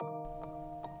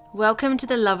Welcome to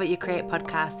the Love What You Create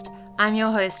podcast. I'm your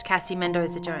host, Cassie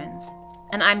Mendoza Jones,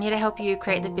 and I'm here to help you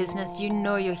create the business you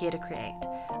know you're here to create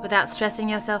without stressing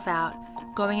yourself out,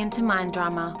 going into mind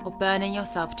drama, or burning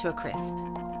yourself to a crisp.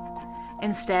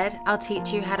 Instead, I'll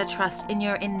teach you how to trust in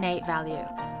your innate value,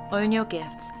 own your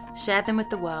gifts, share them with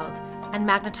the world, and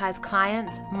magnetize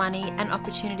clients, money, and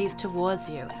opportunities towards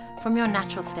you from your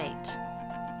natural state.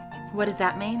 What does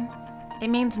that mean? It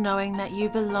means knowing that you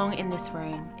belong in this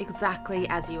room exactly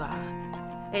as you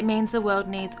are. It means the world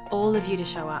needs all of you to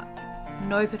show up.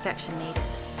 No perfection needed.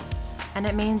 And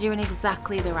it means you're in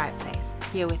exactly the right place,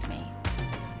 here with me.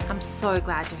 I'm so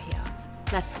glad you're here.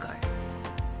 Let's go.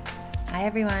 Hi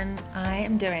everyone, I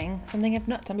am doing something I've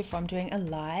not done before. I'm doing a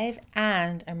live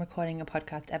and I'm recording a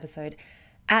podcast episode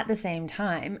at the same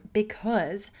time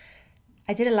because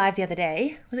I did a live the other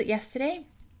day. Was it yesterday?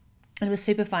 And it was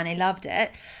super fun. I loved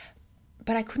it.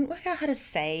 But I couldn't work out how to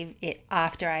save it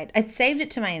after I'd saved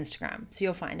it to my Instagram, so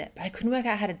you'll find it, but I couldn't work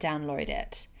out how to download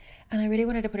it. And I really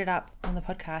wanted to put it up on the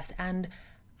podcast, and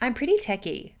I'm pretty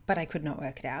techie, but I could not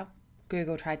work it out.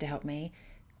 Google tried to help me,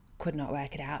 could not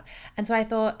work it out. And so I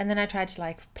thought, and then I tried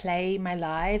to play my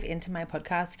live into my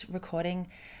podcast recording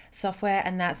software,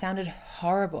 and that sounded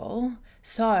horrible.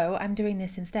 So I'm doing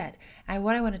this instead. And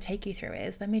what I want to take you through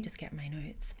is, let me just get my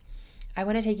notes. I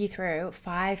want to take you through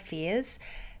 5 fears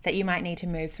that you might need to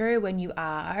move through when you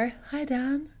are, hi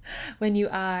Dan, when you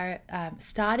are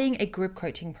starting a group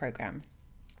coaching program.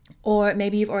 Or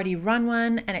maybe you've already run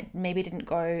one and it maybe didn't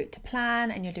go to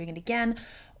plan and you're doing it again.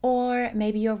 Or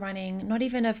maybe you're running not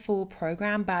even a full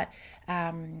program, but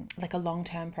like a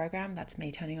long-term program. That's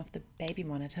me turning off the baby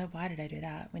monitor. Why did I do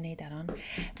that? We need that on.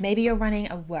 Maybe you're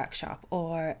running a workshop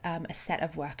or a set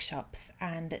of workshops,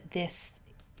 and this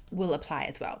will apply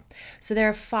as well. So there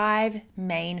are 5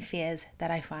 main fears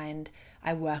that I find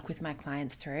I work with my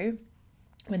clients through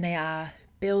when they are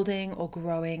building or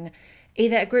growing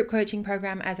either a group coaching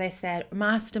program, as I said,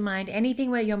 mastermind, anything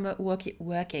where you're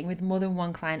working with more than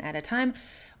one client at a time,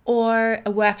 or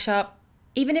a workshop.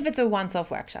 Even if it's a once-off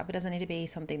workshop, it doesn't need to be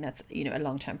something that's, a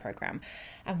long-term program.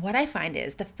 And what I find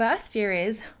is the first fear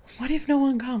is, what if no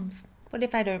one comes? What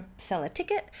if I don't sell a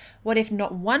ticket? What if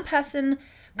not one person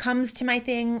comes to my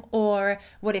thing? Or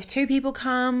what if 2 people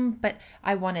come, but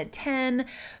I wanted 10?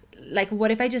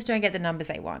 What if I just don't get the numbers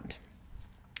I want?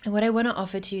 And what I want to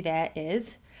offer to you there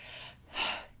is,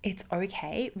 it's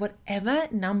okay. Whatever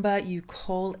number you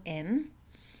call in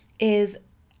is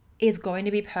going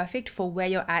to be perfect for where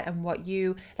you're at and what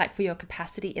you like for your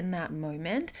capacity in that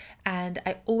moment. And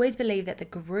I always believe that the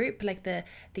group,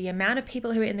 the amount of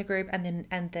people who are in the group and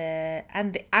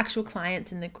the actual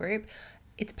clients in the group,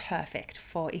 it's perfect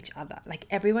for each other.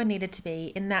 Everyone needed to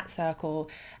be in that circle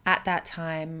at that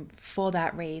time for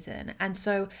that reason. And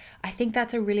so I think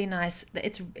that's a really nice,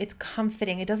 it's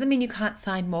comforting. It doesn't mean you can't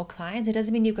sign more clients. It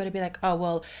doesn't mean you've got to be like, oh,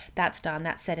 well, that's done.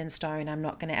 That's set in stone. I'm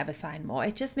not going to ever sign more.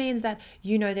 It just means that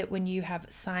you know that when you have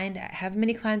signed, however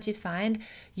many clients you've signed,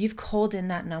 you've called in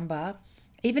that number,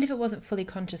 even if it wasn't fully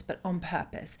conscious, but on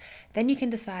purpose. Then you can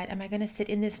decide, am I going to sit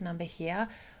in this number here?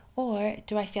 Or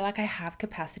do I feel like I have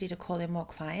capacity to call in more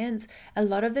clients? A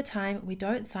lot of the time we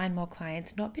don't sign more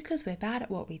clients, not because we're bad at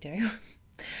what we do,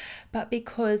 but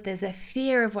because there's a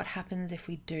fear of what happens if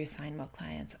we do sign more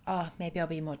clients. Oh, maybe I'll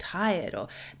be more tired, or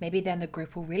maybe then the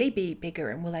group will really be bigger,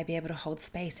 and will I be able to hold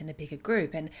space in a bigger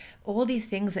group? And all these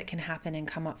things that can happen and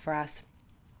come up for us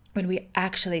when we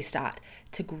actually start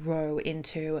to grow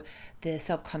into the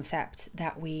self-concept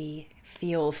that we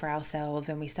feel for ourselves,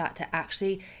 when we start to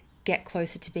actually get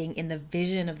closer to being in the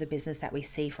vision of the business that we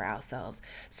see for ourselves.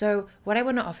 So what I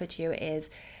want to offer to you is,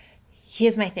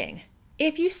 here's my thing.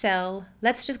 If you sell,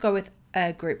 let's just go with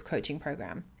a group coaching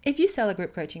program. If you sell a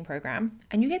group coaching program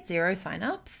and you get 0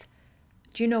 signups,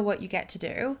 do you know what you get to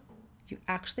do? You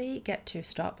actually get to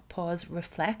stop, pause,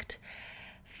 reflect,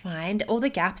 find all the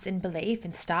gaps in belief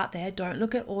and start there. Don't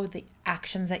look at all the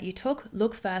actions that you took.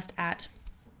 Look first at,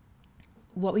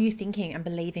 what were you thinking and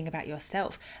believing about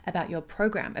yourself, about your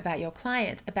program, about your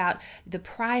clients, about the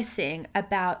pricing,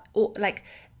 about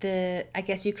I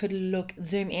guess you could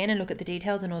zoom in and look at the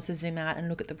details, and also zoom out and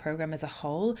look at the program as a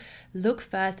whole. Look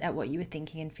first at what you were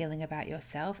thinking and feeling about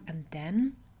yourself, and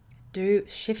then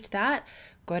shift that.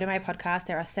 Go to my podcast.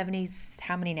 There are 76,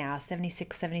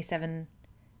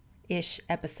 77-ish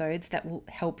episodes that will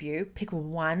help you. Pick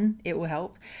one, it will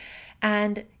help.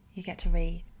 And you get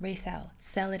to resell,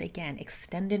 sell it again,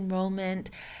 extend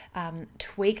enrollment,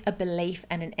 tweak a belief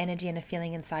and an energy and a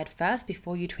feeling inside first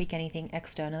before you tweak anything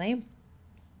externally.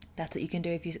 That's what you can do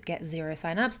if you get 0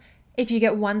 signups. If you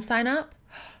get 1 sign up,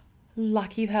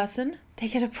 lucky person. They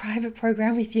get a private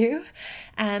program with you.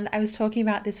 And I was talking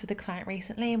about this with a client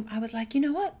recently. I was like, you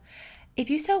know what? If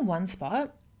you sell one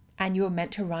spot and you're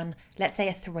meant to run, let's say,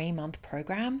 a 3-month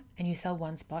program and you sell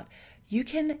one spot, you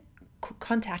can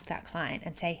contact that client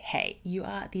and say, hey, you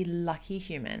are the lucky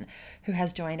human who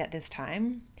has joined at this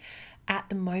time. At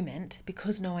the moment,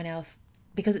 because no one else,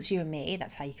 because it's you and me,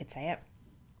 that's how you could say it.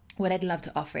 What I'd love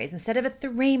to offer is, instead of a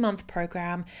 3-month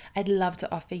program, I'd love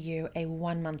to offer you a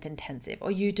 1-month intensive,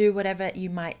 or you do whatever you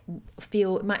might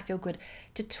feel good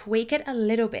to tweak it a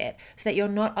little bit so that you're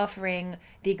not offering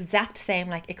the exact same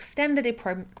like extended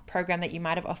program that you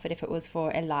might have offered if it was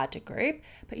for a larger group,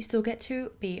 but you still get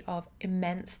to be of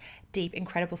immense, deep,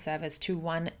 incredible service to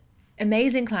one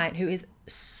amazing client who is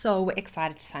so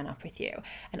excited to sign up with you.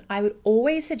 And I would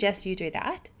always suggest you do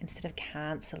that instead of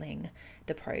canceling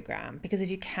the program, because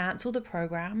if you cancel the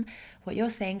program, what you're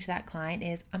saying to that client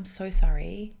is, I'm so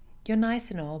sorry, you're nice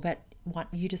and all, but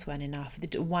you just weren't enough.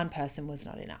 The one person was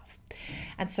not enough.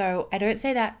 And so I don't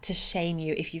say that to shame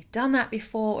you if you've done that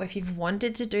before, or if you've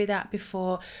wanted to do that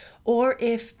before, or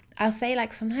if I'll say,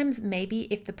 like, sometimes maybe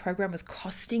if the program was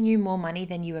costing you more money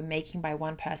than you were making by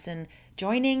one person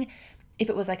joining, if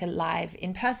it was like a live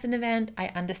in-person event, I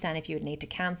understand if you would need to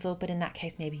cancel, but in that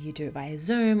case, maybe you do it via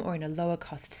Zoom or in a lower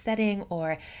cost setting,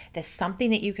 or there's something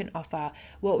that you can offer.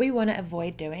 What we want to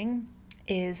avoid doing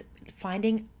is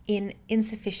finding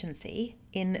insufficiency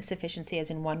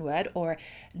as in one word, or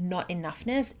not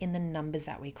enoughness in the numbers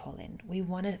that we call in. We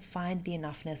want to find the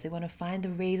enoughness. We want to find the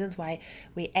reasons why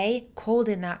we A, called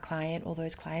in that client or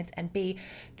those clients, and B,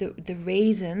 the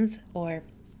reasons, or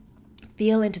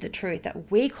feel into the truth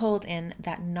that we called in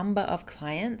that number of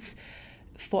clients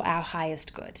for our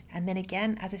highest good. And then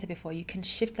again, as I said before, you can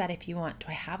shift that if you want. Do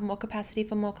I have more capacity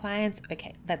for more clients?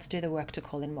 Okay, let's do the work to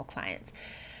call in more clients.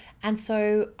 And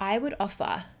so I would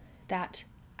offer that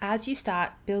as you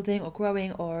start building or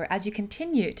growing, or as you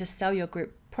continue to sell your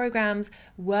group programs,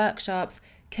 workshops,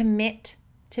 commit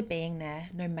to being there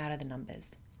no matter the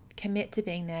numbers. Commit to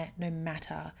being there no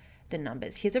matter the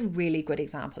numbers. Here's a really good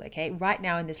example, okay? Right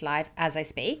now in this live, as I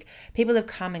speak, people have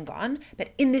come and gone,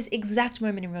 but in this exact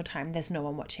moment in real time, there's no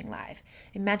one watching live.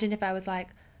 Imagine if I was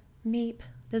like, meep,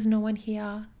 there's no one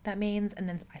here. That means, and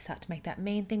then I start to make that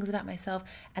mean things about myself.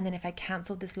 And then if I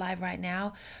canceled this live right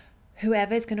now,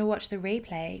 whoever is going to watch the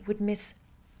replay would miss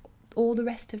all the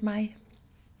rest of my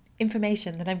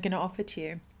information that I'm going to offer to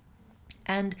you.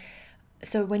 And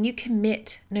so when you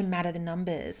commit, no matter the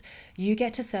numbers, you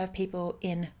get to serve people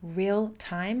in real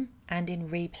time and in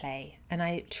replay. And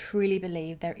I truly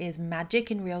believe there is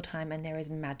magic in real time and there is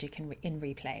magic in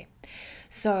replay.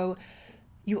 So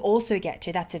you also get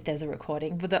to, that's if there's a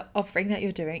recording for the offering that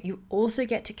you're doing, you also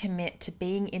get to commit to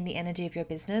being in the energy of your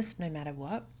business no matter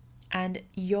what. And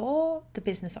you're the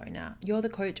business owner, you're the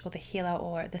coach or the healer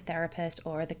or the therapist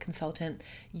or the consultant.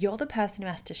 You're the person who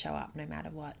has to show up no matter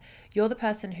what. You're the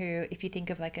person who, if you think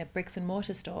of like a bricks and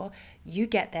mortar store, you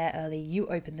get there early, you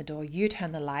open the door, you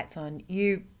turn the lights on,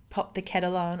 you pop the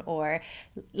kettle on or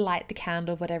light the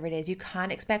candle, whatever it is. You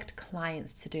can't expect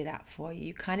clients to do that for you.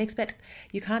 You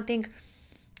can't think,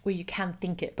 well, you can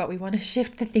think it, but we want to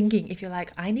shift the thinking. If you're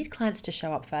like, I need clients to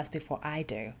show up first before I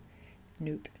do.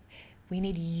 Nope. We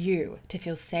need you to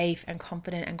feel safe and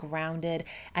confident and grounded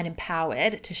and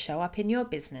empowered to show up in your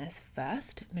business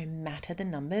first, no matter the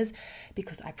numbers,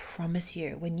 because I promise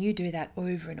you, when you do that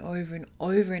over and over and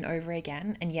over and over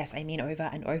again, and yes, I mean over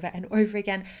and over and over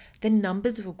again, the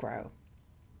numbers will grow.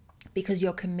 Because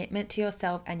your commitment to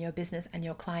yourself and your business and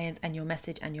your clients and your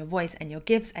message and your voice and your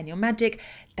gifts and your magic,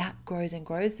 that grows and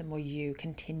grows the more you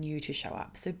continue to show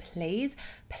up. So please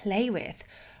play with,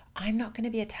 I'm not going to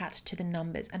be attached to the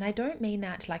numbers. And I don't mean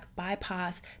that to like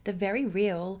bypass the very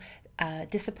real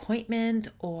disappointment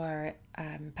or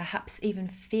perhaps even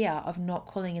fear of not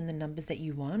calling in the numbers that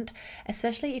you want,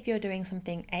 especially if you're doing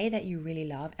something A, that you really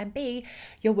love, and B,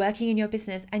 you're working in your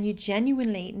business and you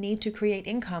genuinely need to create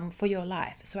income for your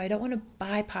life. So I don't want to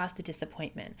bypass the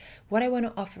disappointment. What I want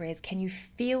to offer is, can you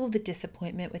feel the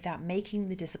disappointment without making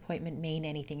the disappointment mean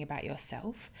anything about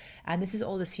yourself? And this is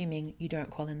all assuming you don't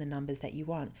call in the numbers that you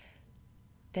want.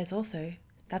 There's also,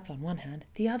 that's on one hand.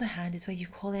 The other hand is where you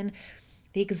call in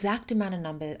the exact amount of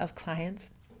number of clients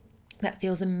that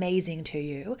feels amazing to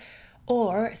you,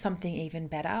 or something even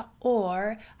better.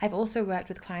 Or I've also worked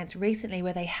with clients recently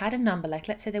where they had a number, like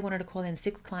let's say they wanted to call in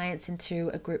 6 clients into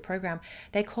a group program.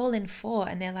 They call in 4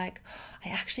 and they're like, I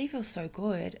actually feel so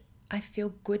good. I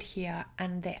feel good here.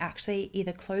 And they actually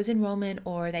either close enrollment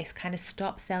or they kind of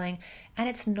stop selling. And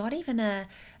it's not even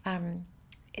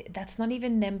that's not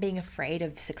even them being afraid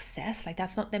of success. Like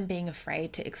that's not them being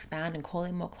afraid to expand and call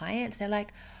in more clients. They're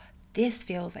like, this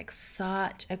feels like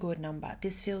such a good number.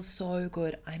 This feels so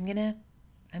good. I'm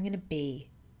gonna be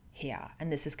here,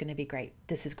 and this is gonna be great.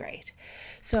 This is great.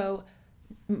 So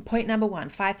point number 1,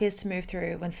 5 fears to move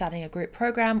through when starting a group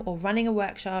program or running a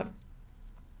workshop.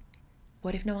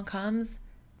 What if no one comes?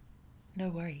 No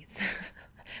worries.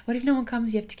 What if no one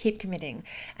comes? You have to keep committing,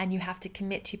 and you have to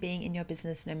commit to being in your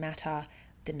business no matter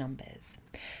the numbers.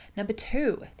 Number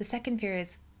 2, the second fear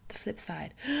is the flip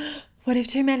side. What if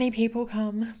too many people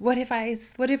come? What if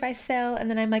I sell and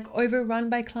then I'm like overrun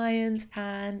by clients?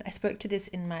 And I spoke to this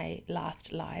in my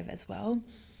last live as well.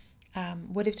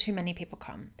 What if too many people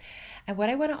come? And what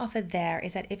I want to offer there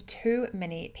is that if too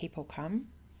many people come,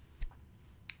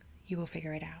 you will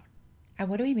figure it out. And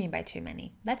what do we mean by too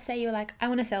many? Let's say you're like, I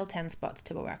want to sell 10 spots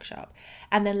to a workshop.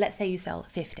 And then let's say you sell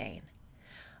 15.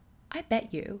 I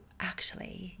bet you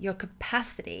actually your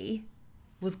capacity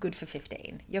was good for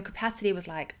 15. Your capacity was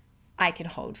like, I can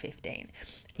hold 15.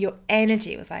 Your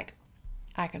energy was like,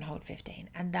 I can hold 15.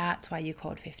 And that's why you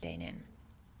called 15 in.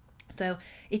 So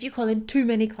if you call in too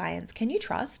many clients, can you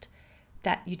trust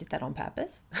that you did that on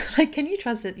purpose? Like, can you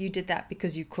trust that you did that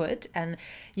because you could and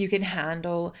you can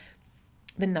handle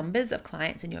the numbers of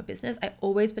clients in your business? I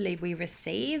always believe we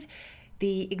receive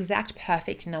the exact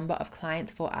perfect number of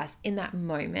clients for us in that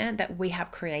moment that we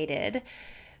have created,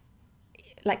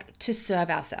 like to serve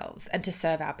ourselves and to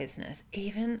serve our business.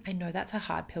 Even, I know that's a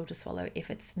hard pill to swallow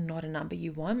if it's not a number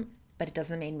you want, but it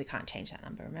doesn't mean we can't change that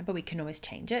number. Remember, we can always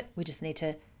change it. We just need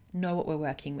to know what we're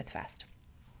working with first.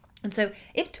 And so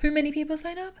if too many people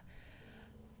sign up,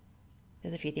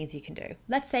 there's a few things you can do.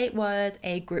 Let's say it was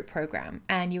a group program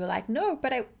and you were like, no,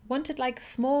 but I wanted a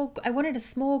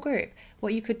small group.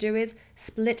 What you could do is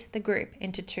split the group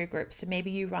into 2 groups. So maybe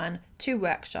you run 2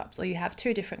 workshops, or you have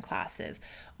 2 different classes,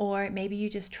 or maybe you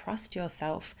just trust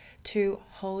yourself to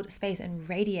hold space and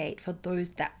radiate for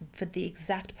the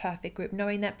exact perfect group,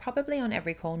 knowing that probably on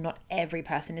every call, not every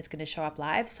person is going to show up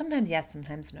live. Sometimes yes,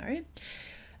 sometimes no.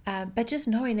 But just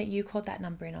knowing that you called that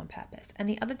number in on purpose. And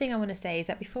the other thing I want to say is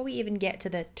that before we even get to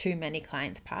the too many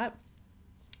clients part,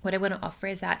 what I want to offer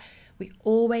is that we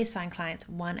always sign clients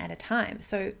one at a time.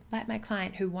 So like my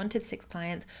client who wanted 6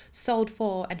 clients, sold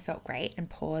 4 and felt great and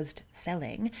paused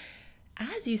selling.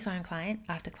 As you sign client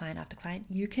after client after client,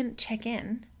 you can check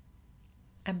in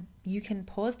and you can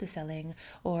pause the selling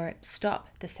or stop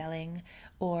the selling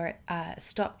or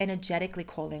stop energetically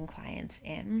calling clients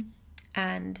in.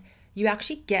 And you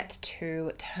actually get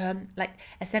to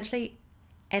essentially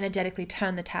energetically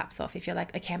turn the taps off. If you're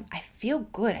like, okay, I feel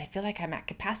good. I feel like I'm at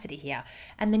capacity here.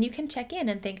 And then you can check in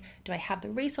and think, do I have the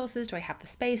resources? Do I have the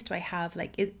space? Do I have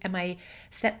am I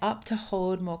set up to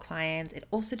hold more clients? It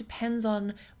also depends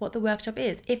on what the workshop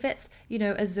is. If it's,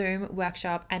 a Zoom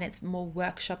workshop and it's more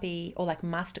workshop-y or like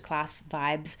masterclass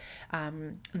vibes,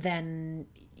 then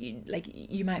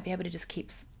you might be able to just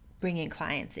keep bringing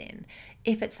clients in.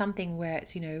 If it's something where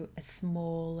it's, a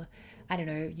small,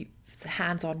 it's a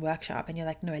hands-on workshop and you're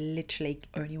like, no, I literally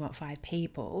only want 5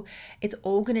 people, it's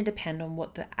all going to depend on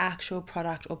what the actual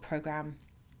product or program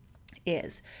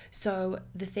is. So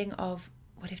the thing of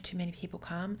what if too many people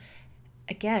come,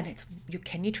 again,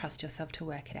 can you trust yourself to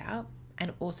work it out?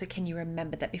 And also, can you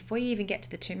remember that before you even get to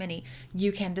the too many,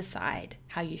 you can decide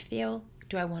how you feel.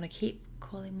 Do I want to keep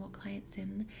calling more clients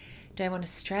in? Do I want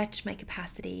to stretch my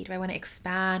capacity? Do I want to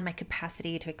expand my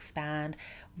capacity to expand?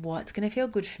 What's going to feel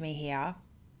good for me here?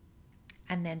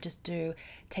 And then just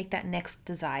take that next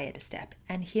desired step.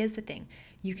 And here's the thing,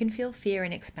 you can feel fear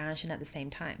and expansion at the same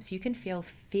time. So you can feel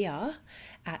fear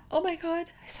at, oh my God,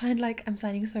 I'm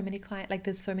signing so many clients,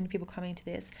 there's so many people coming to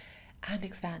this, and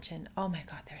expansion, oh my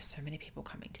God, there are so many people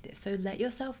coming to this. So let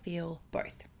yourself feel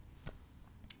both.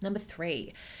 Number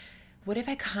 3, what if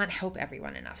I can't help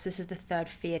everyone enough? So this is the third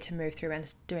fear to move through when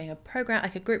doing a program,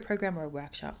 like a group program or a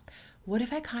workshop. What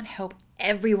if I can't help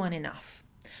everyone enough?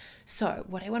 So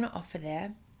what I want to offer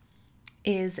there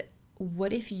is,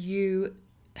 what if you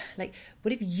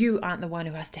aren't the one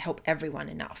who has to help everyone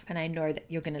enough? And I know that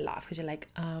you're going to laugh because you're like,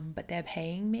 but they're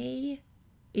paying me,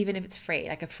 even if it's free,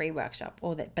 like a free workshop,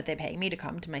 but they're paying me to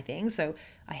come to my thing. So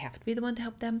I have to be the one to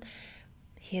help them.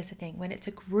 Here's the thing, when it's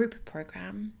a group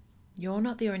program, you're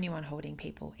not the only one holding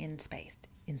people in space,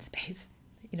 in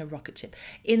a rocket ship,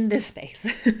 in this space.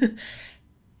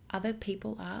 Other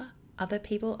people are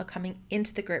coming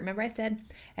into the group. Remember I said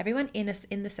everyone in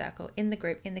the circle, in the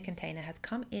group, in the container has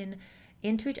come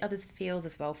into each other's fields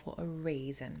as well for a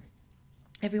reason.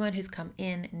 Everyone who's come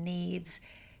in needs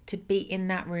to be in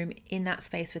that room, in that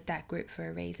space with that group for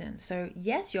a reason. So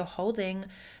yes, you're holding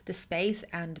the space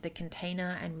and the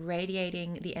container and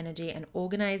radiating the energy and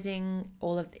organizing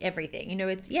all of everything.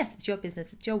 It's your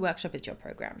business, it's your workshop, it's your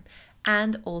program.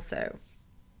 And also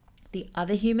the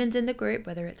other humans in the group,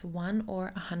 whether it's 1 or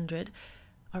 100,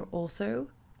 are also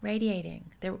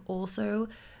radiating. They're also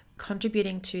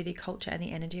contributing to the culture and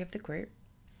the energy of the group.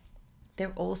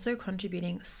 They're also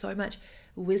contributing so much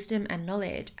wisdom and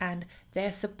knowledge, and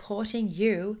they're supporting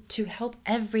you to help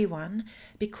everyone.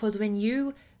 Because when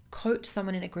you coach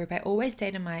someone in a group, I always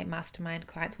say to my mastermind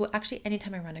clients, well, actually,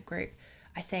 anytime I run a group,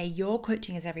 I say your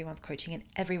coaching is everyone's coaching and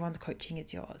everyone's coaching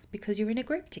is yours, because you're in a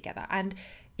group together. And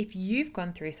if you've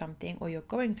gone through something or you're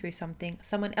going through something,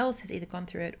 someone else has either gone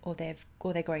through it or they're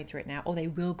going through it now, or they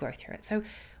will go through it. So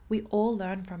we all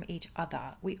learn from each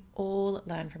other.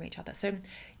 So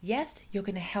yes, you're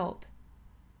going to help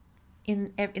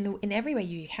in every way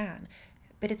you can,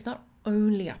 but it's not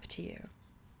only up to you.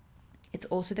 It's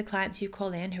also the clients you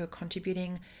call in who are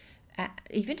contributing,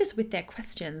 even just with their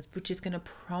questions, which is going to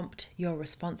prompt your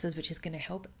responses, which is going to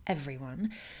help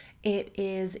everyone. It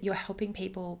is, you're helping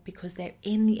people because they're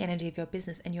in the energy of your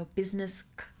business, and your business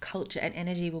culture and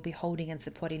energy will be holding and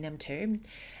supporting them too.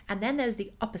 And then there's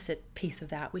the opposite piece of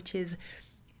that, which is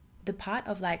the part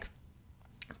of like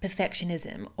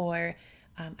perfectionism, or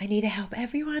I need to help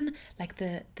everyone, like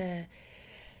the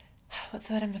what's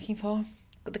the word I'm looking for?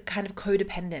 The kind of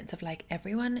codependence of like,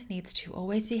 everyone needs to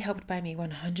always be helped by me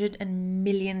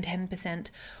 110%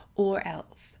 or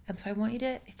else. And so I want you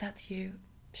to, if that's you,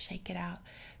 shake it out.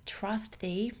 Trust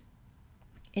the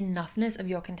enoughness of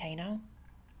your container.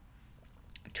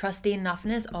 Trust the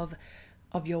enoughness of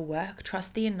your work.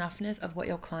 Trust the enoughness of what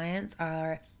your clients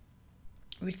are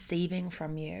receiving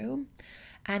from you.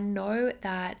 And know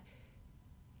that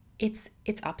it's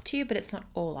up to you, but it's not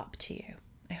all up to you.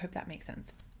 I hope that makes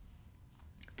sense.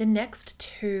 The next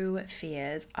 2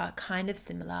 fears are kind of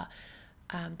similar,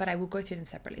 but I will go through them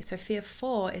separately. So fear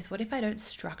 4 is, what if I don't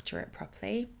structure it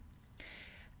properly?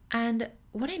 And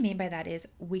what I mean by that is,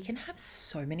 we can have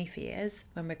so many fears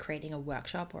when we're creating a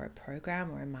workshop or a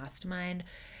program or a mastermind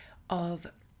of,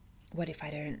 what if I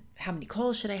don't, how many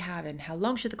calls should I have, and how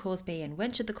long should the calls be, and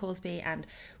when should the calls be, and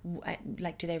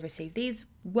like, do they receive these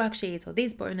worksheets or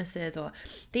these bonuses or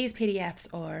these PDFs,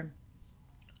 or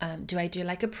do I do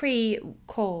like a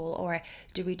pre-call, or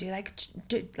do we do like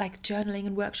journaling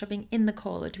and workshopping in the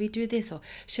call, or do we do this, or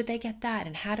should they get that,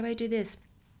 and how do I do this?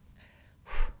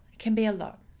 It can be a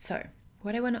lot. So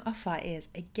what I want to offer is,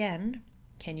 again,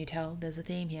 can you tell there's a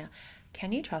theme here?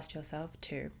 Can you trust yourself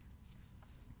to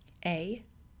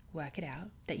work it out,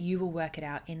 that you will work it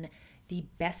out in the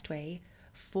best way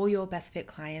for your best fit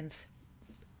clients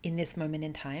in this moment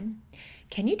in time?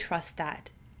 Can you trust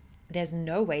that there's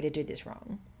no way to do this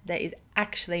wrong? There is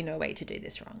actually no way to do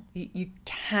this wrong. You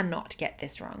cannot get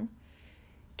this wrong.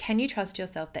 Can you trust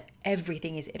yourself that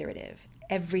everything is iterative?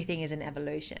 Everything is an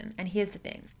evolution. And here's the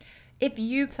thing. If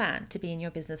you plan to be in your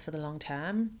business for the long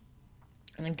term,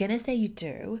 and I'm going to say you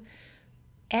do,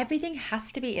 everything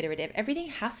has to be iterative. Everything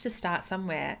has to start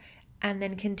somewhere and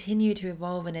then continue to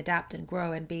evolve and adapt and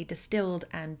grow and be distilled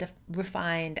and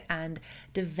refined and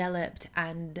developed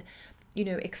and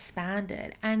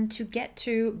expanded. And to get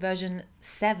to version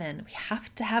 7, we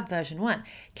have to have version 1.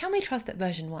 Can we trust that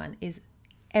version 1 is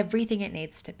everything it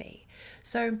needs to be?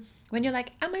 So when you're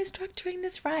like, am I structuring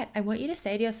this right? I want you to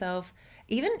say to yourself,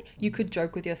 even you could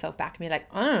joke with yourself back and be like,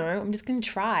 I don't know, I'm just going to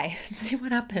try and see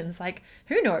what happens. Like,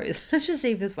 who knows? Let's just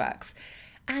see if this works.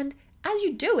 And as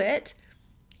you do it,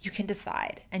 you can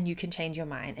decide and you can change your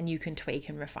mind and you can tweak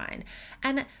and refine.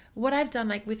 And what I've done,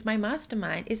 like with my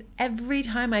mastermind, is every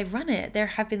time I run it, there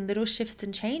have been little shifts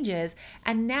and changes.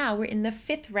 And now we're in the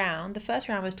 5th round. The first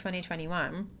round was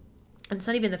 2021. And it's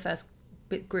not even the first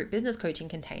group business coaching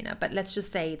container, but let's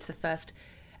just say it's the 5th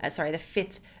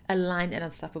Aligned and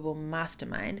Unstoppable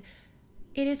Mastermind.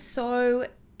 I can't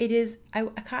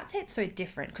say it's so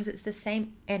different because it's the same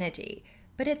energy,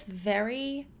 but it's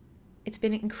been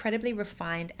incredibly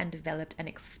refined and developed and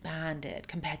expanded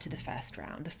compared to the first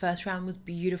round. The first round was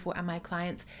beautiful, and my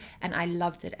clients and I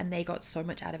loved it, and they got so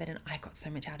much out of it, and I got so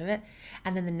much out of it.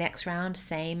 And then the next round,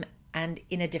 same and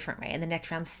in a different way, and the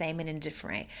next round, same and in a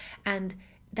different way. And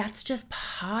that's just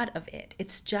part of it.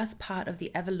 It's just part of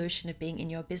the evolution of being in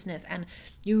your business. And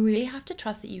you really have to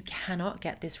trust that you cannot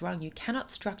get this wrong. You cannot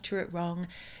structure it wrong.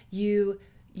 You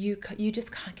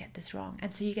just can't get this wrong.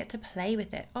 And so you get to play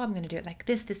with it. Oh, I'm going to do it like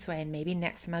this way, and maybe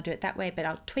next time I'll do it that way, but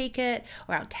I'll tweak it,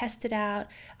 or I'll test it out.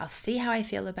 I'll see how I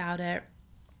feel about it.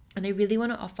 And I really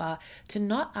want to offer to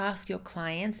not ask your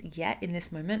clients yet in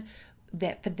this moment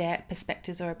for their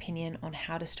perspectives or opinion on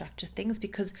how to structure things,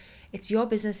 because it's your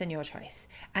business and your choice.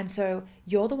 And so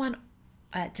you're the one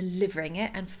delivering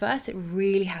it. And first, it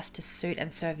really has to suit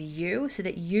and serve you so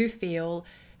that you feel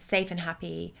safe and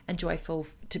happy and joyful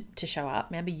to show up.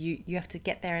 Remember, you have to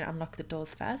get there and unlock the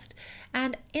doors first.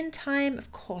 And in time,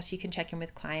 of course, you can check in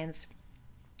with clients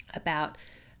about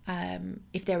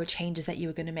if there were changes that you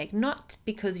were going to make, not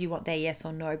because you want their yes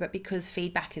or no, but because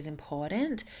feedback is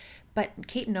important. But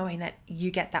keep knowing that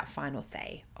you get that final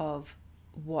say of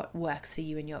what works for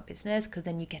you in your business, because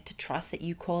then you get to trust that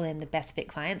you call in the best fit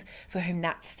clients for whom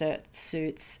that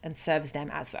suits and serves them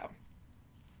as well.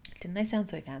 Didn't I sound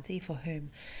so fancy? For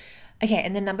whom? Okay,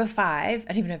 and then number 5, I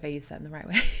don't even know if I used that in the right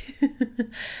way.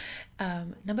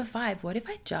 Number 5, what if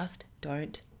I just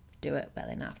don't do it well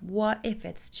enough? What if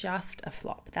it's just a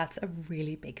flop? That's a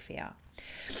really big fear.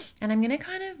 And I'm going to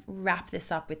kind of wrap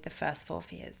this up with the first 4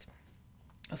 fears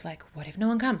of like, what if no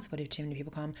one comes? What if too many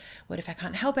people come? What if I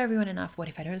can't help everyone enough? What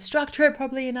if I don't structure it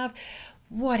properly enough?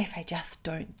 What if I just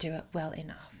don't do it well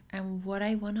enough? And what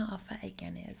I want to offer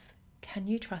again is, can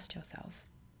you trust yourself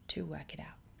to work it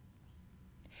out?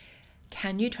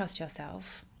 Can you trust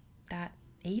yourself that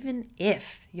even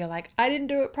if you're like, I didn't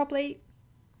do it properly,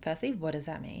 firstly, what does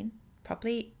that mean?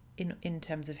 Properly in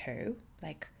terms of who?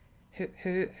 Like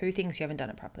who thinks you haven't done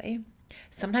it properly?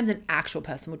 Sometimes an actual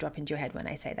person will drop into your head when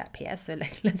I say that, PS. So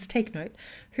like, let's take note.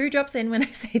 Who drops in when I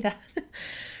say that?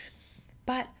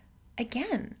 But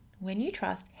again, when you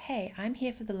trust, hey, I'm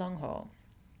here for the long haul.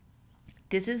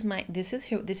 This is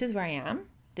where I am.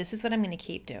 This is what I'm going to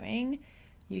keep doing.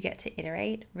 You get to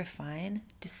iterate, refine,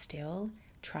 distill,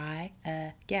 try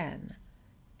again.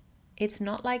 It's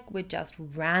not like we're just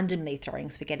randomly throwing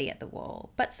spaghetti at the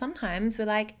wall, but sometimes we're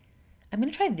like, I'm going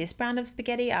to try this brand of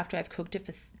spaghetti after I've cooked it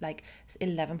for like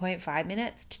 11.5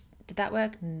 minutes. Did that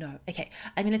work? No. Okay.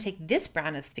 I'm going to take this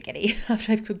brand of spaghetti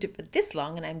after I've cooked it for this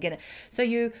long, and I'm going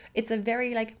to, it's a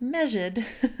very like measured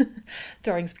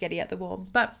throwing spaghetti at the wall.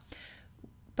 But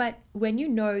when you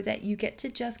know that you get to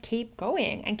just keep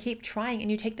going and keep trying,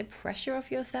 and you take the pressure off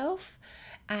yourself,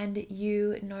 and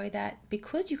you know that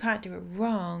because you can't do it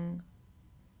wrong,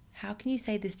 how can you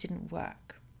say this didn't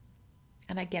work?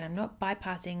 And again, I'm not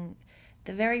bypassing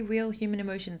the very real human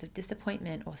emotions of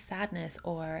disappointment or sadness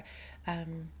or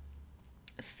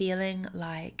feeling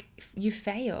like you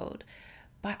failed.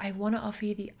 But I want to offer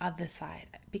you the other side,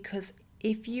 because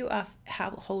if you are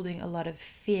holding a lot of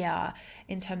fear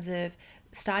in terms of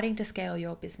starting to scale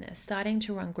your business, starting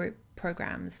to run group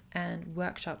programs and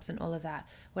workshops and all of that,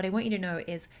 what I want you to know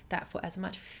is that for as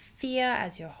much fear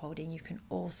as you're holding, you can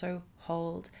also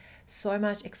hold so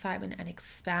much excitement and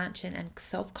expansion and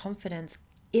self-confidence,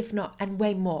 if not, and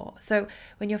way more. So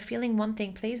when you're feeling one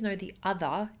thing, please know the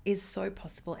other is so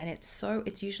possible, and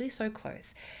it's usually so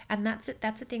close. And that's it.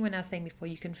 That's the thing when I was saying before,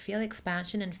 you can feel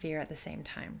expansion and fear at the same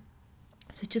time.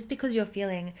 So just because you're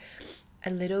feeling a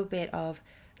little bit of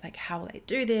like, how will I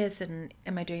do this? And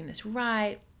am I doing this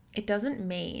right? It doesn't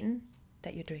mean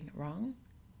that you're doing it wrong.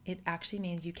 It actually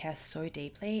means you care so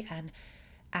deeply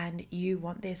and you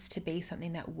want this to be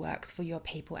something that works for your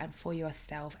people and for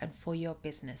yourself and for your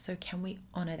business. So can we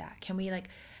honor that? Can we like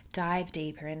dive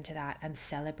deeper into that and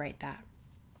celebrate that?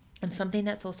 And something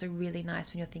that's also really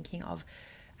nice when you're thinking of,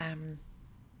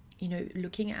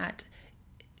 looking at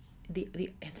the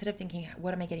instead of thinking,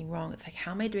 what am I getting wrong? It's like,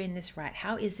 how am I doing this right?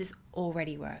 How is this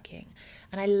already working?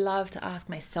 And I love to ask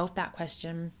myself that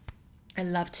question. I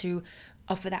love to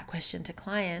offer that question to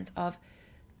clients of,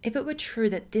 if it were true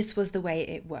that this was the way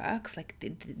it works, like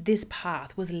this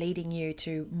path was leading you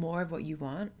to more of what you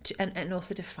want, and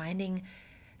also to finding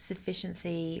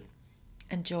sufficiency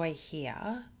and joy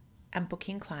here, and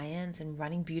booking clients and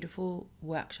running beautiful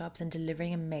workshops and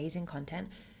delivering amazing content,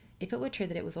 if it were true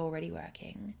that it was already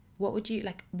working, what would you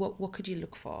like? What could you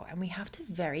look for? And we have to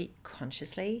very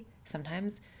consciously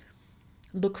sometimes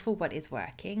look for what is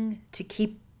working to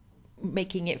keep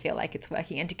making it feel like it's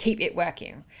working and to keep it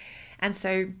working. And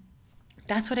so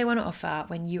that's what I want to offer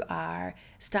when you are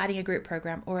starting a group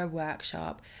program or a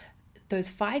workshop. Those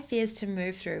 5 fears to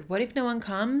move through. What if no one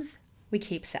comes? We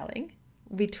keep selling.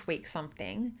 We tweak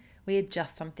something. We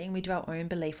adjust something. We do our own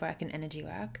belief work and energy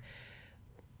work.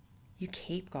 You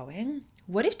keep going.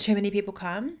 What if too many people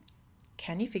come?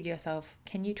 Can you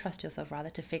trust yourself rather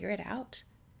to figure it out?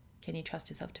 Can you trust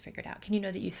yourself to figure it out? Can you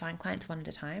know that you sign clients one at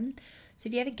a time? So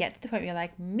if you ever get to the point where you're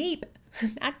like, meep,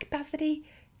 at capacity,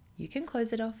 you can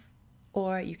close it off,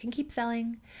 or you can keep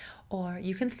selling, or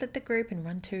you can split the group and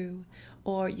run 2,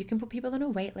 or you can put people on a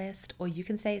wait list, or you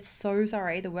can say, so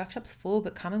sorry, the workshop's full,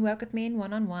 but come and work with me in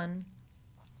one-on-one.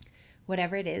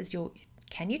 Whatever it is,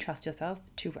 can you trust yourself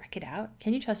to work it out?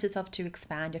 Can you trust yourself to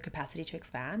expand your capacity to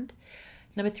expand?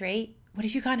 Number 3, what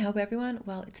if you can't help everyone?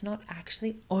 Well, it's not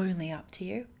actually only up to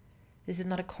you. This is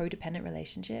not a codependent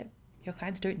relationship. Your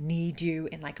clients don't need you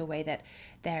in like a way that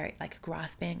they're like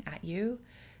grasping at you.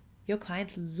 Your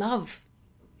clients love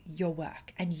your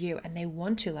work and you, and they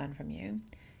want to learn from you.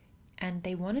 And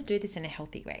they want to do this in a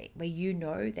healthy way where you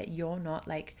know that you're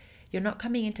not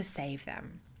coming in to save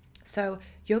them. So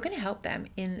you're going to help them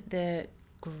in the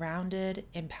grounded,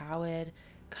 empowered,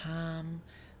 calm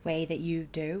way that you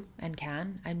do and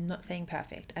can. I'm not saying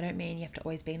perfect. I don't mean you have to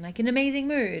always be in like an amazing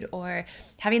mood or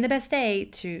having the best day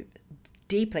to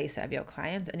deeply serve your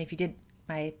clients. And if you did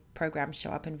my program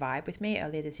Show Up and Vibe with me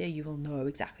earlier this year, you will know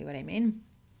exactly what I mean.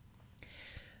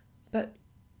 But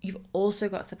you've also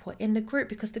got support in the group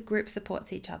because the group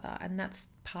supports each other. And that's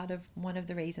one of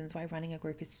the reasons why running a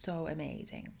group is so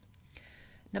amazing.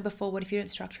 Number 4, what if you don't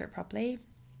structure it properly?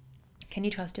 Can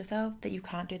you trust yourself that you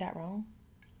can't do that wrong?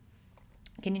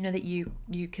 Can you know that you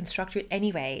can structure it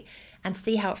anyway and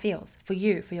see how it feels for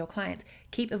you, for your clients?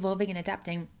 Keep evolving and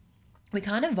adapting. We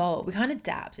can't evolve, we can't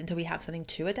adapt until we have something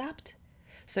to adapt.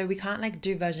 So we can't like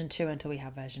do version 2 until we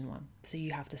have version 1. So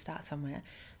you have to start somewhere.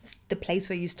 The place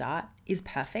where you start is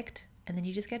perfect. And then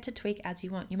you just get to tweak as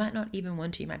you want. You might not even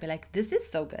want to. You might be like, this is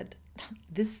so good.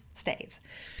 This stays.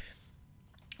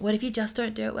 What if you just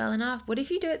don't do it well enough? What if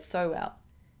you do it so well?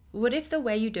 What if the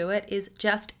way you do it is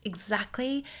just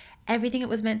exactly everything it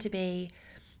was meant to be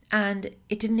and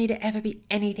it didn't need to ever be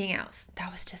anything else?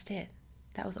 That was just it.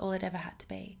 That was all it ever had to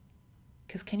be.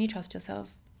 Because can you trust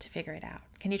yourself to figure it out?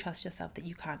 Can you trust yourself that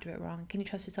you can't do it wrong? Can you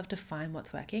trust yourself to find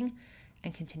what's working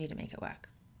and continue to make it work?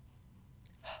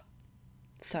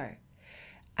 So,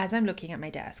 as I'm looking at my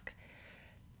desk,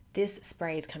 this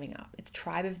spray is coming up. It's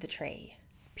Tribe of the Tree,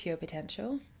 Pure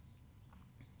Potential.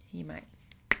 You might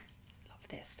love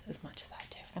this as much as I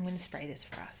do. I'm going to spray this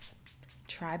for us.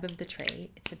 Tribe of the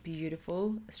Tree. It's a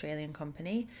beautiful Australian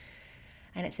company.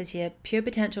 And it says here, Pure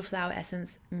Potential Flower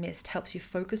Essence Mist helps you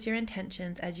focus your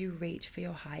intentions as you reach for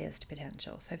your highest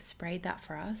potential. So I've sprayed that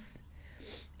for us.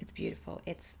 It's beautiful.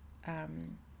 It's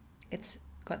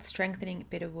got strengthening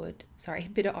bitter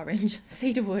orange,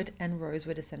 cedarwood, and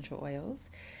rosewood essential oils.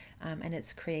 And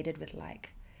it's created with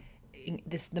like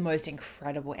the most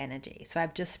incredible energy. So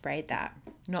I've just sprayed that.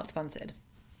 Not sponsored.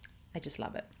 I just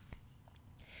love it.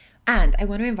 And I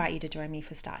want to invite you to join me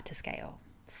for Start to Scale.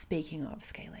 Speaking of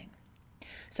scaling.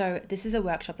 So this is a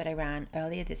workshop that I ran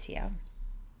earlier this year,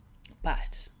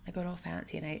 but I got all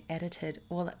fancy and I edited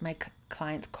all of my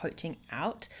clients' coaching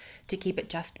out to keep it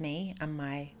just me and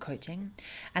my coaching.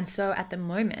 And so at the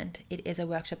moment, it is a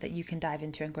workshop that you can dive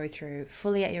into and go through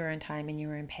fully at your own time and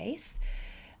your own pace.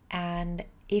 And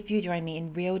if you join me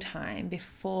in real time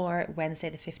before Wednesday,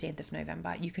 the 15th of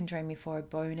November, you can join me for a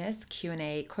bonus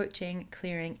Q&A coaching,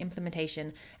 clearing,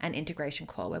 implementation, and integration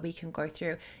call where we can go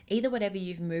through either whatever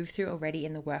you've moved through already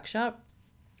in the workshop,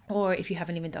 or if you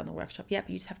haven't even done the workshop yet, but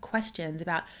you just have questions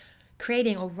about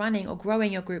creating or running or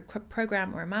growing your group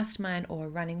program or a mastermind or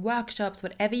running workshops,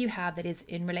 whatever you have that is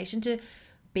in relation to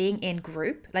being in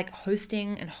group, like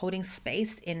hosting and holding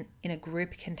space in a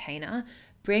group container.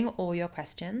 Bring all your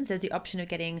questions. There's the option of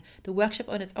getting the workshop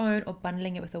on its own or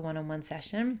bundling it with a one-on-one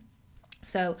session.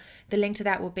 So the link to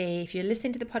that will be, if you're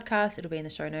listening to the podcast, it'll be in the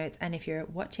show notes. And if you're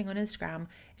watching on Instagram,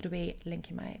 it'll be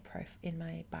linked in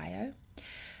my bio.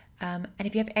 And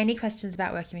if you have any questions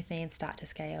about working with me and Start to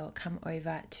Scale, come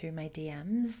over to my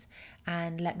DMs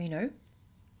and let me know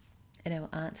and I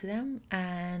will answer them.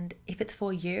 And if it's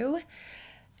for you,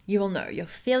 you will know, you'll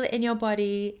feel it in your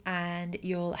body and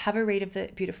you'll have a read of the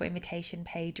beautiful invitation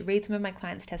page, read some of my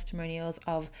clients' testimonials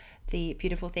of the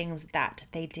beautiful things that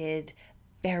they did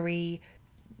very,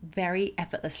 very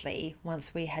effortlessly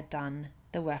once we had done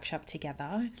the workshop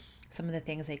together, some of the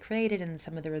things they created and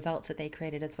some of the results that they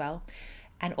created as well.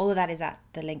 And all of that is at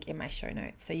the link in my show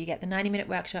notes. So you get the 90-minute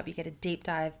workshop, you get a deep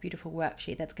dive, beautiful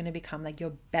worksheet that's going to become like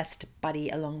your best buddy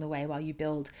along the way while you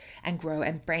build and grow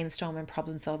and brainstorm and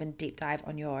problem solve and deep dive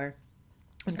on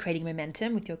creating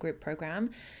momentum with your group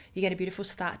program. You get a beautiful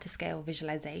Start to Scale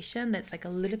visualization that's like a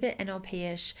little bit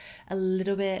NLP-ish, a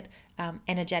little bit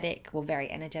energetic, well, very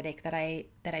energetic, that I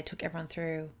took everyone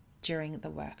through during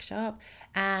the workshop.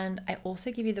 And I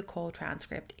also give you the call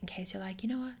transcript in case you're like, you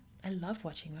know what? I love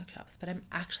watching workshops, but I'm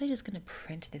actually just going to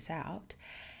print this out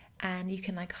and you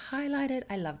can like highlight it.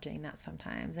 I love doing that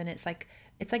sometimes. And it's like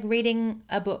reading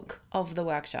a book of the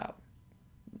workshop,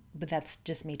 but that's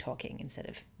just me talking instead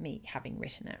of me having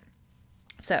written it.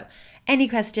 So any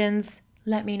questions,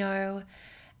 let me know.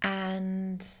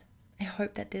 And I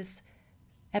hope that this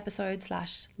episode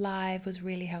 /live was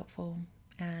really helpful.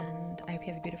 and I hope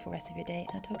you have a beautiful rest of your day,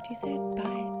 and I'll talk to you soon.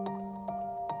 Bye.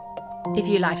 If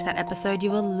you liked that episode,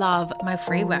 you will love my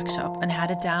free workshop on how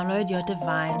to download your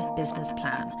divine business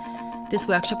plan. This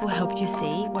workshop will help you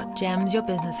see what gems your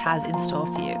business has in store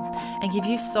for you and give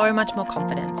you so much more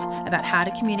confidence about how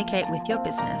to communicate with your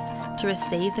business to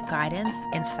receive the guidance,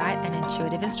 insight, and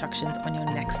intuitive instructions on your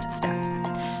next step.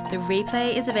 The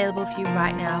replay is available for you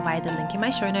right now via the link in my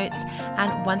show notes.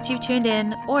 And once you've tuned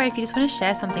in, or if you just want to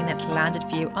share something that's landed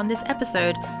for you on this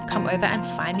episode, come over and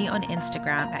find me on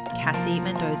Instagram at Cassie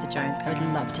Mendoza Jones. I would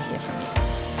love to hear from you.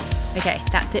 Okay,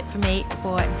 that's it for me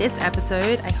for this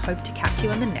episode. I hope to catch you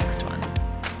on the next one.